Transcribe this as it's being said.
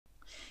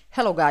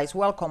Hello guys,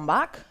 welcome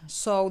back.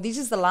 So this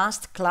is the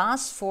last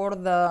class for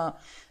the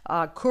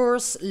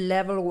course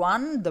level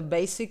 1, the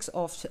basics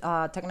of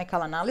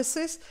technical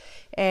analysis.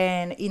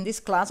 And in this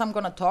class I'm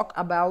going to talk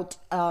about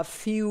a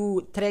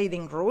few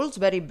trading rules,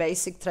 very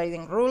basic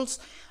trading rules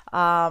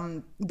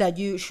that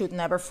you should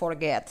never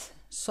forget.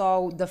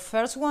 So the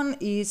first one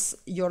is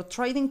your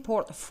trading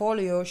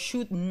portfolio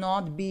should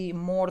not be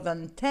more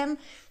than 10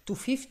 to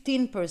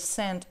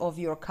 15% of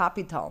your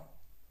capital.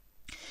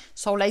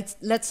 So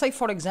let's say,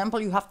 for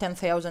example, you have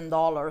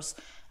 $10,000.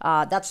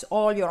 That's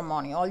all your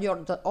money,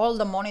 all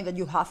the money that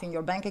you have in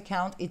your bank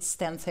account. It's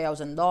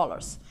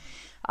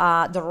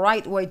 $10,000. The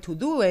right way to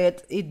do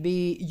it, it'd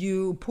be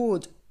you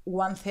put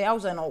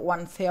 $1,000 or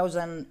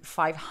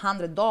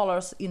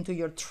 $1,500 into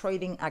your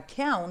trading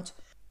account,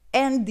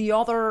 and the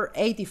other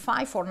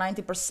 85 or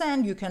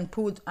 90% you can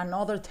put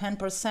another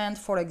 10%,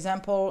 for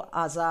example,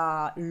 as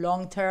a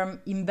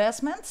long-term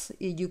investment.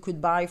 You could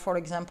buy, for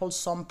example,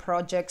 some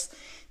projects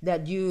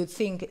that you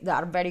think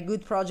that are very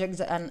good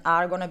projects and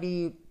are going to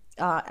be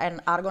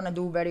are going to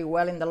do very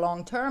well in the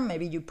long term.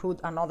 Maybe you put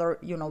another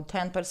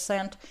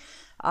 10%,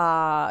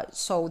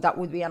 so that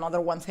would be another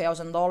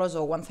 $1,000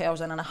 or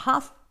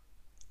 $1,500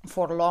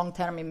 for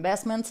long-term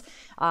investments.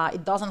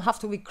 It doesn't have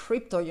to be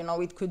crypto,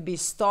 it could be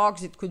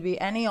stocks, it could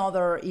be any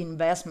other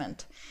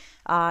investment.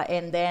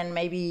 And then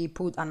maybe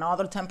put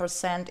another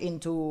 10%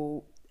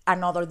 into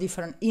another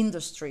different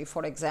industry,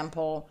 for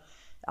example,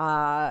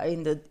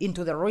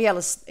 into the real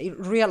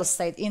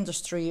estate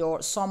industry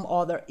or some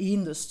other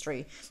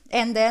industry.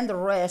 And then the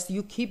rest,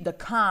 you keep the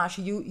cash.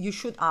 You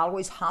should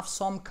always have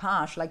some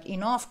cash, like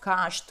enough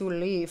cash to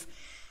live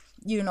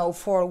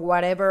for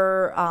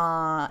whatever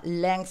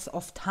length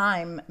of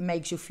time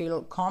makes you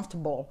feel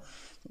comfortable.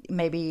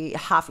 Maybe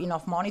have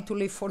enough money to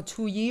live for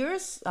 2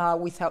 years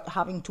without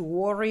having to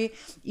worry.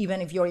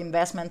 Even if your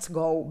investments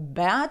go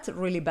bad,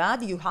 really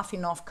bad, you have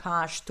enough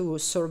cash to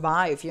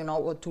survive,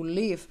 or to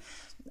live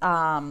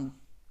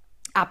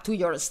up to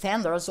your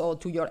standards or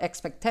to your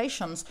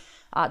expectations,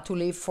 to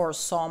live for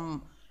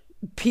some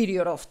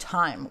period of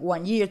time,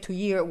 1 year, 2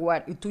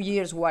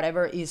 years,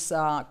 whatever is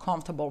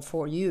comfortable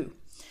for you.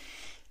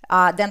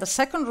 Then the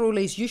second rule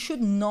is you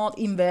should not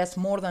invest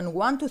more than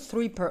 1 to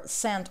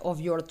 3% of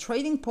your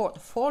trading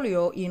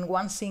portfolio in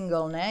one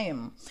single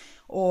name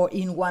or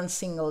in one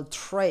single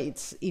trade.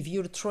 If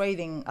you're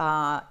trading,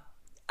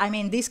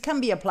 this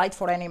can be applied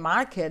for any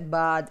market,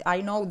 but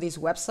I know this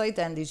website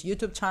and this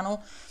YouTube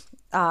channel,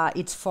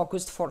 it's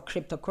focused for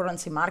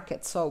cryptocurrency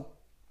market. So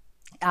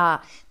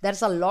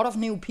there's a lot of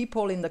new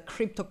people in the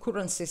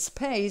cryptocurrency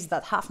space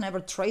that have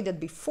never traded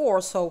before.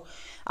 So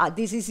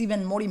this is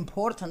even more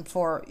important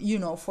for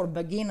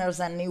beginners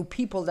and new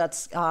people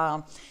that's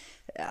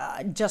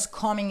just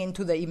coming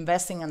into the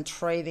investing and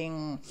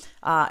trading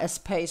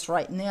space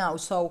right now.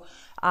 So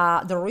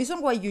the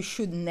reason why you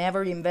should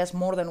never invest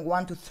more than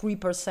 1 to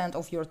 3%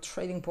 of your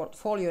trading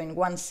portfolio in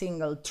one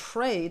single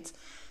trade,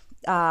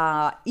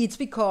 it's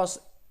because,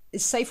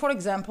 say, for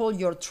example,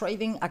 your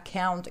trading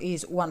account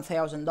is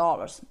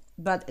 $1,000,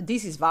 but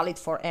this is valid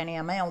for any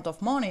amount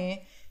of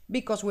money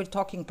because we're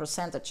talking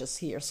percentages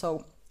here.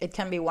 So it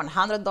can be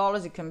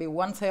 $100, it can be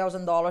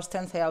 $1,000,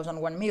 $10,000,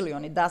 $1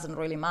 million. It doesn't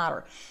really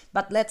matter.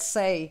 But let's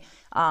say,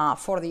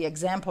 for the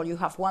example, you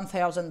have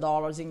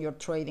 $1,000 in your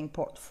trading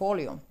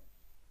portfolio.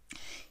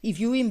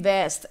 If you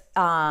use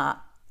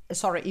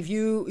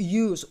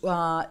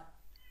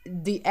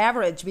the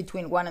average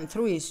between 1 and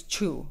 3 is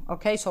 2.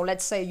 Okay, so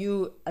let's say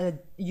you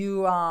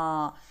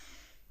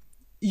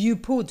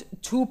put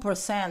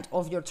 2%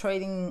 of your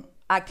trading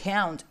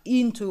account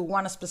into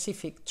one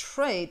specific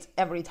trade.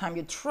 Every time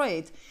you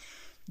trade,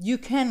 you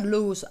can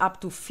lose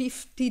up to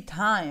 50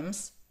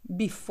 times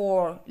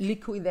before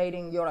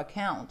liquidating your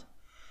account.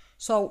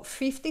 So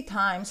 50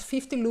 times,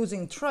 50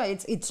 losing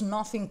trades, it's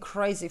nothing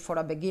crazy for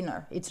a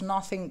beginner. It's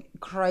nothing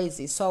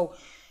crazy. So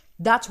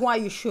that's why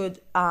you should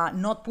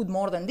not put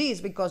more than this,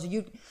 because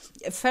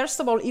first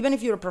of all, even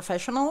if you're a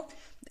professional,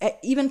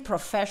 even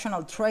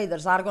professional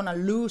traders are going to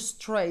lose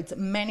trades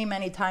many,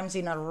 many times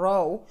in a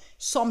row,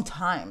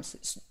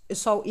 sometimes.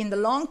 So in the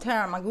long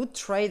term, a good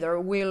trader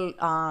will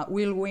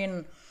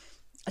win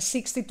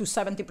 60 to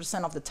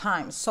 70% of the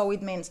time. So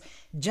it means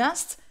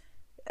just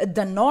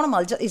the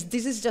normal,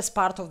 this is just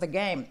part of the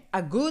game.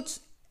 A good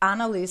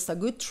analyst, a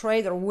good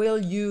trader will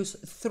use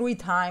 3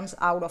 times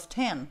out of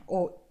 10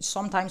 or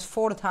sometimes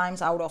 4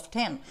 times out of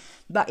 10.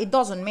 But it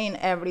doesn't mean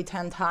every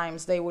 10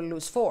 times they will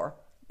lose 4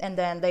 and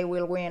then they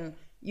will win,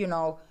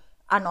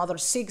 another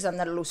 6 and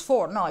then lose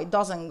 4. No, it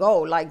doesn't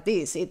go like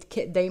this.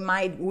 They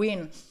might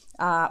win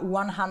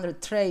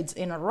 100 trades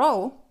in a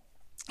row,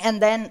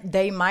 and then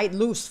they might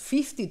lose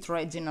 50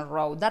 trades in a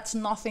row. That's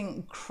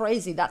nothing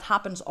crazy. That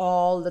happens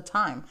all the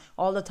time.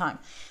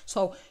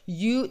 So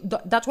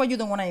that's why you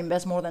don't want to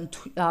invest more than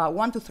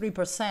 1 to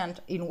 3%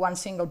 in one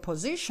single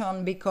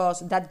position, because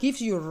that gives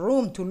you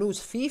room to lose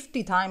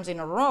 50 times in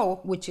a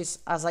row, which is,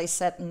 as I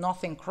said,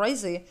 nothing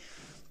crazy,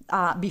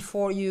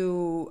 before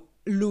you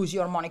lose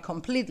your money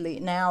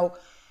completely. Now,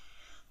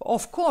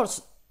 of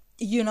course,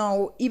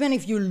 even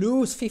if you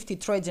lose 50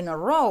 trades in a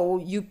row,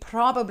 you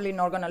probably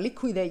not going to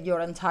liquidate your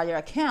entire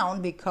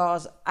account,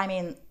 because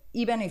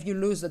even if you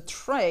lose the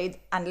trade,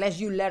 unless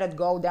you let it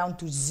go down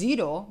to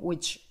zero,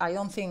 which I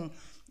don't think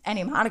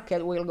any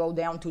market will go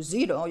down to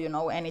zero,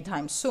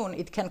 anytime soon.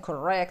 It can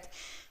correct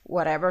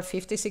whatever,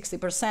 50,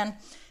 60%.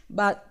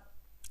 But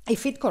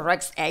if it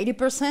corrects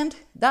 80%,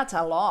 that's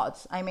a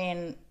lot.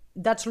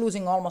 That's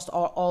losing almost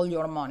all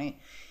your money.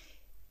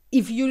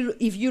 If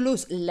you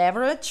lose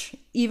leverage,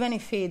 even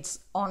if it's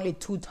only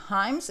 2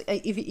 times,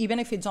 even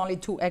if it's only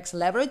 2x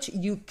leverage,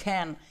 you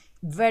can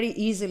very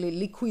easily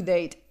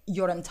liquidate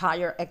your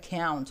entire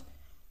account.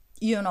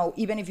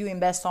 Even if you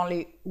invest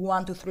only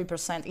 1 to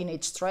 3% in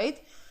each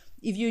trade,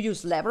 if you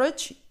use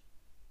leverage,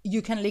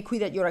 you can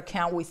liquidate your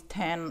account with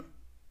 10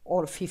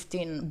 or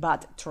 15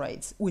 bad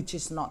trades, which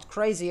is not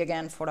crazy,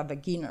 again, for a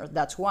beginner.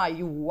 That's why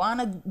you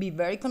want to be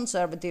very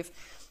conservative,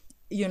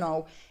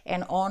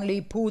 and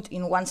only put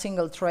in one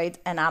single trade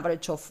an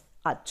average of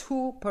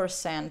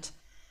 2%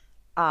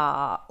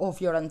 of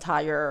your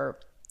entire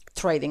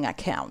trading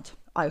account.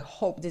 I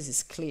hope this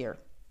is clear.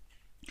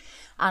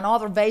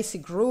 Another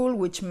basic rule,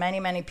 which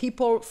many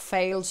people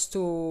fails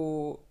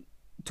to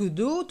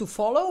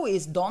follow,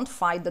 is don't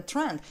fight the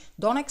trend.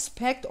 Don't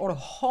expect or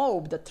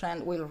hope the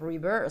trend will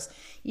reverse.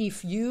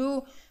 If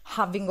you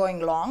have been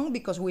going long,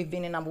 because we've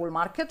been in a bull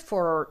market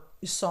for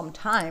some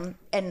time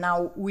and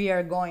now we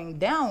are going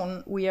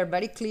down, we are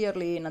very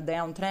clearly in a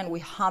downtrend, we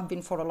have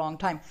been for a long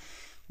time.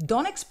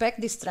 Don't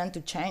expect this trend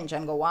to change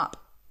and go up.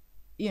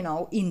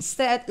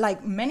 Instead,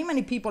 like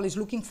many people is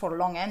looking for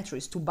long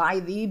entries to buy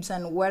dips,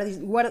 and where's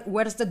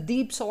the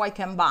dip so I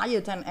can buy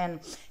it and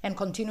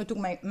continue to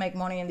make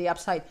money in the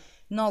upside.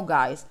 No,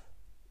 guys,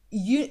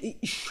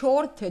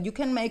 you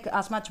can make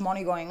as much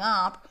money going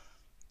up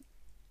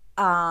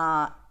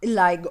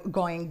like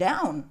going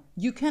down.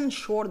 You can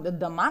short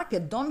the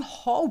market. Don't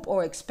hope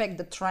or expect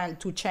the trend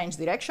to change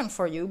direction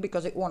for you,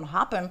 because it won't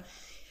happen.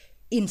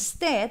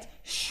 Instead,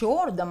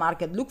 short the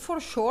market. Look for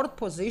short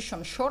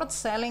position. Short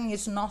selling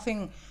is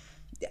nothing,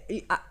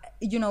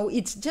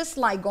 it's just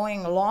like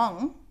going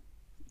long.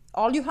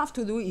 All you have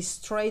to do is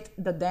trade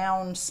the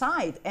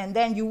downside, and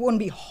then you won't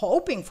be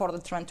hoping for the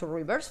trend to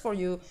reverse for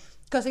you,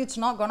 because it's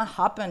not going to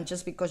happen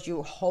just because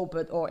you hope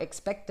it or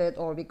expect it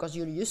or because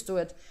you're used to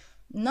it.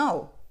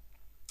 No.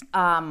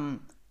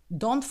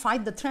 Don't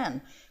fight the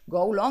trend.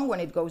 Go long when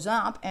it goes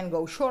up and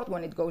go short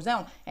when it goes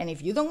down. And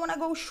if you don't want to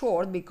go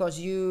short because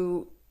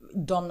you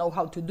don't know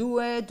how to do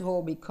it,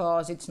 or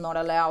because it's not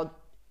allowed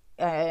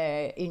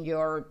in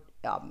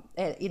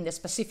the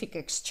specific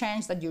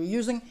exchange that you're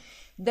using,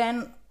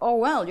 then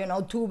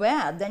too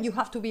bad. Then you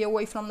have to be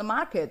away from the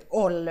market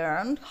or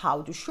learn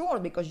how to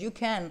short, because you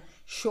can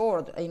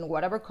short in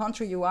whatever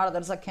country you are.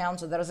 There's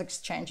accounts, there's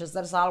exchanges,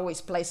 there's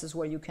always places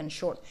where you can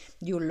short.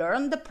 You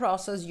learn the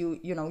process. You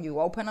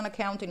open an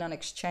account in an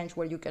exchange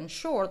where you can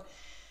short,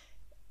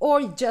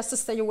 or just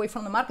stay away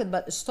from the market.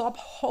 But stop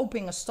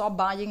hoping, stop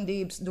buying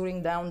dips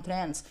during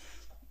downtrends.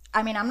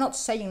 I'm not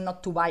saying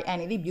not to buy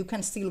any dip. You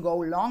can still go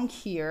long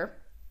here,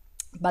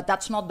 but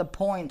that's not the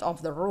point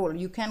of the rule.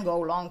 You can go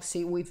long.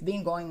 See, we've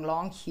been going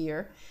long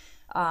here.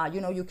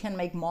 You can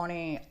make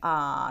money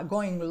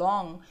going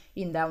long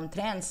in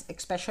downtrends,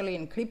 especially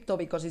in crypto,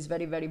 because it's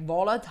very, very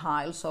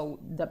volatile. So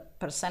the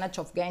percentage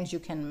of gains you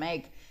can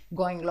make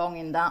going long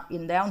in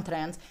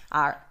downtrends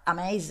are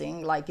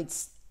amazing.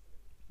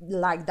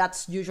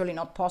 That's usually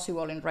not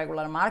possible in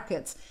regular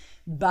markets.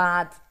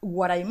 But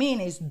what I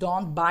mean is,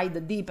 don't buy the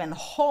dip and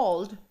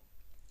hold,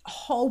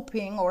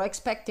 hoping or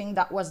expecting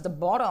that was the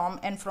bottom,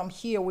 and from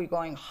here we're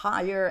going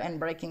higher and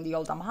breaking the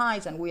all-time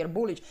highs and we are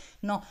bullish.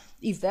 No,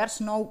 if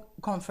there's no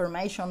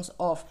confirmations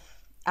of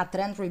a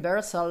trend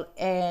reversal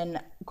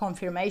and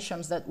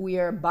confirmations that we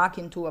are back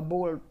into a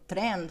bull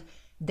trend,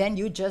 then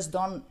you just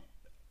don't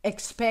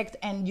expect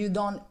and you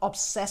don't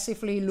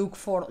obsessively look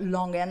for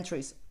long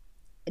entries.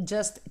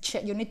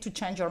 You need to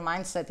change your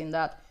mindset in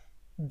that.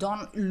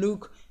 Don't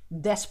look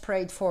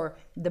desperate for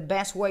the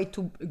best way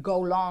to go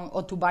long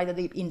or to buy the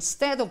dip.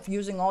 Instead of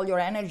using all your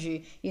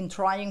energy in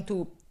trying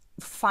to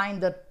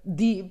find the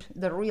dip,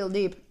 the real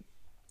dip,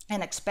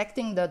 and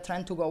expecting the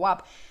trend to go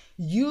up,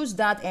 use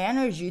that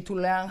energy to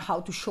learn how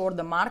to short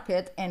the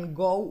market and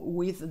go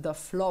with the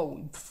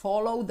flow.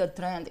 Follow the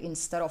trend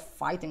instead of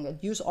fighting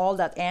it. Use all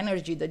that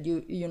energy that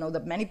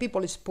that many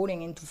people is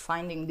putting into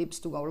finding dips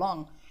to go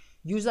long.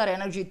 Use that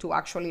energy to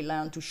actually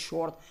learn to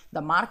short the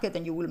market,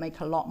 and you will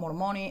make a lot more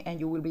money and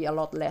you will be a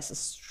lot less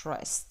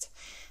stressed.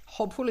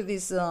 Hopefully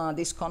this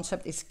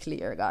concept is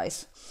clear,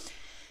 guys.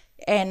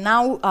 And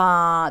now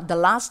the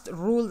last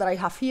rule that I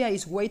have here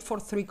is wait for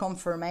 3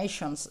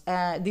 confirmations.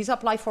 These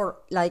apply for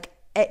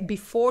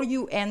before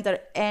you enter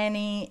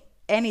any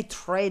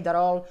trade at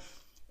all,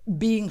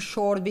 being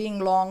short, being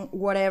long,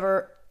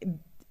 whatever.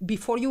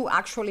 Before you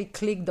actually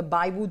click the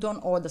buy button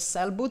or the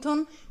sell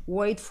button,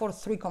 wait for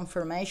 3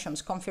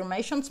 confirmations.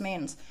 Confirmations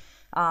means,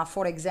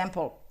 for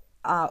example,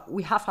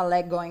 we have a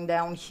leg going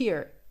down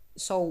here.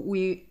 So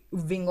we've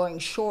been going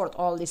short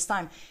all this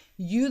time.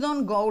 You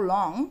don't go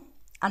long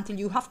until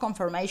you have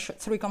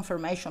 3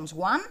 confirmations.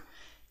 1,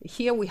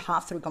 Here we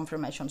have three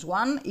confirmations.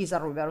 One is a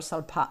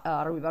reversal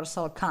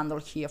candle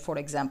here, for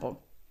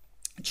example.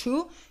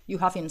 Two, you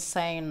have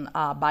insane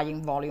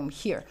buying volume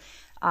here.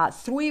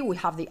 Three, we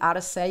have the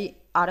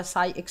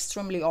RSI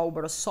extremely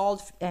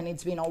oversold, and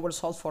it's been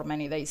oversold for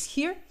many days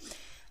here.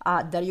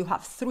 There you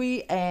have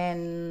three,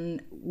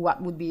 and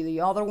what would be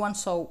the other one?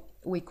 So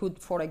we could,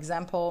 for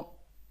example,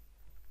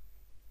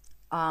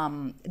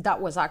 that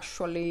was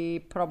actually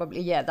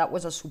probably, yeah, that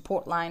was a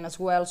support line as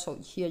well. So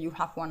here you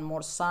have one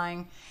more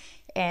sign.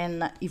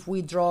 And if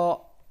we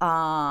draw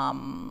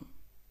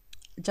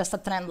just a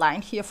trend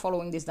line here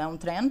following this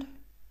downtrend,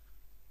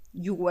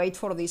 you wait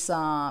for this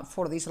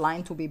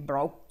line to be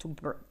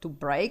to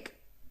break,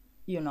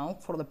 you know,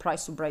 for the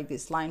price to break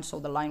this line. So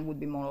the line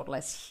would be more or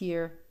less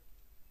here.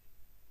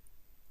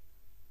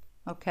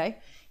 Okay,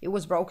 it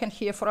was broken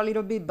here for a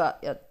little bit,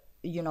 but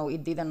you know,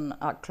 it didn't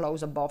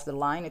close above the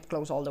line. It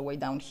closed all the way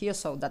down here,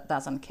 so that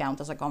doesn't count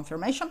as a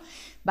confirmation.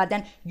 But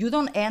then you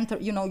don't enter,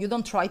 you know, you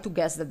don't try to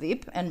guess the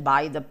dip and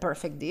buy the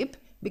perfect dip,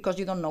 because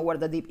you don't know where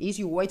the dip is.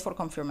 You wait for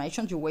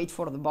confirmations, you wait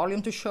for the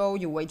volume to show,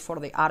 you wait for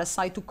the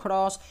RSI to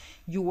cross,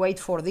 you wait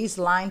for this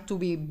line to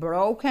be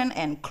broken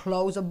and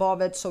close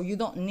above it. So you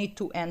don't need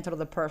to enter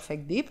the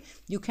perfect dip.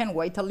 You can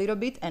wait a little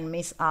bit and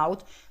miss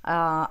out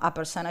a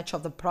percentage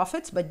of the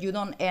profits, but you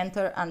don't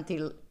enter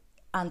until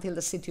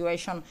the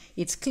situation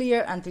is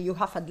clear, until you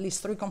have at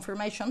least three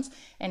confirmations.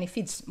 And if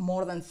it's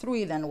more than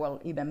three, then well,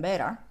 even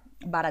better.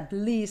 But at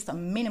least a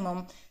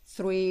minimum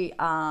three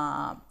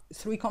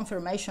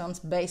confirmations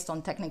based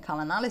on technical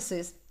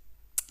analysis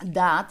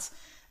that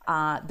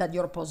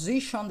your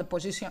position,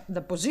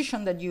 the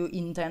position that you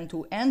intend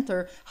to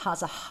enter,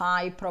 has a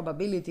high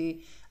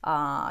probability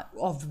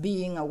of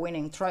being a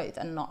winning trade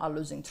and not a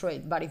losing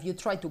trade. But if you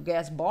try to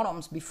guess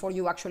bottoms before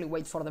you actually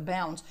wait for the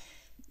bounce,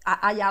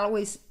 I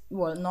always,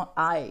 well, not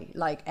I,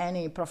 like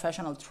any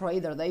professional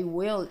trader, they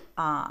will,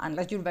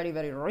 unless you're very,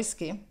 very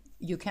risky,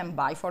 you can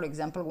buy, for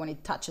example, when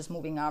it touches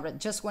moving average,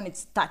 just when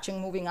it's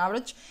touching moving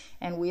average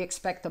and we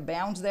expect a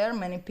bounce there.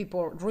 Many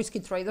people, risky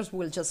traders,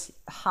 will just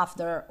have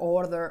their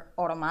order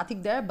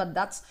automatic there,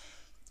 but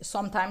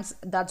sometimes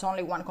that's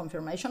only one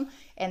confirmation,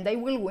 and they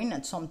will win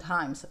it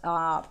sometimes.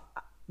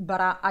 But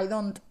I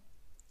don't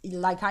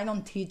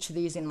teach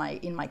this in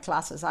my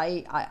classes.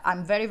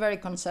 I'm very, very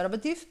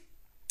conservative.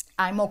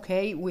 I'm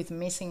okay with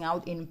missing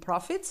out in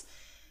profits.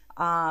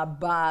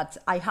 But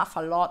I have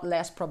a lot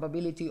less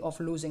probability of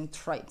losing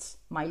trades.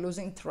 My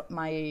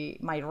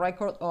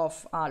record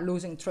of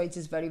losing trades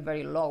is very,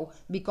 very low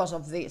because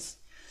of this.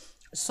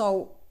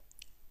 So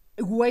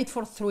wait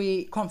for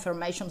three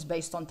confirmations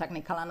based on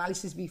technical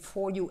analysis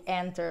before you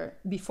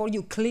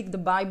click the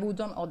buy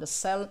button or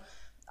the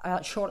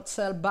short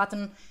sell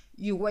button.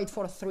 You wait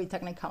for three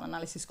technical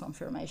analysis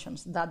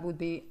confirmations. That would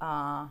be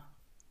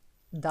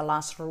the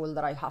last rule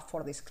that I have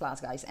for this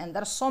class, guys. And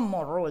there's some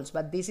more rules,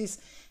 but this is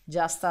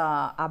just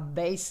a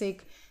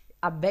basic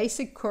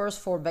course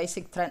for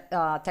basic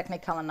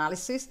technical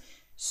analysis.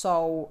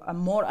 So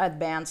more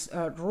advanced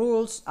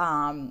rules,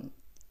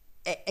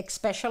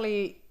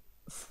 especially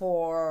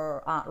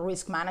for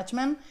risk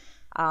management,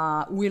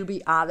 will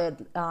be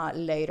added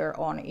later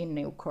on in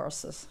new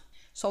courses.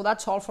 So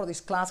that's all for this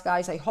class,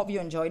 guys. I hope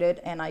you enjoyed it,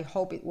 and I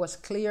hope it was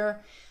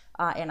clear,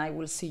 and I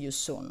will see you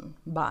soon.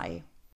 Bye.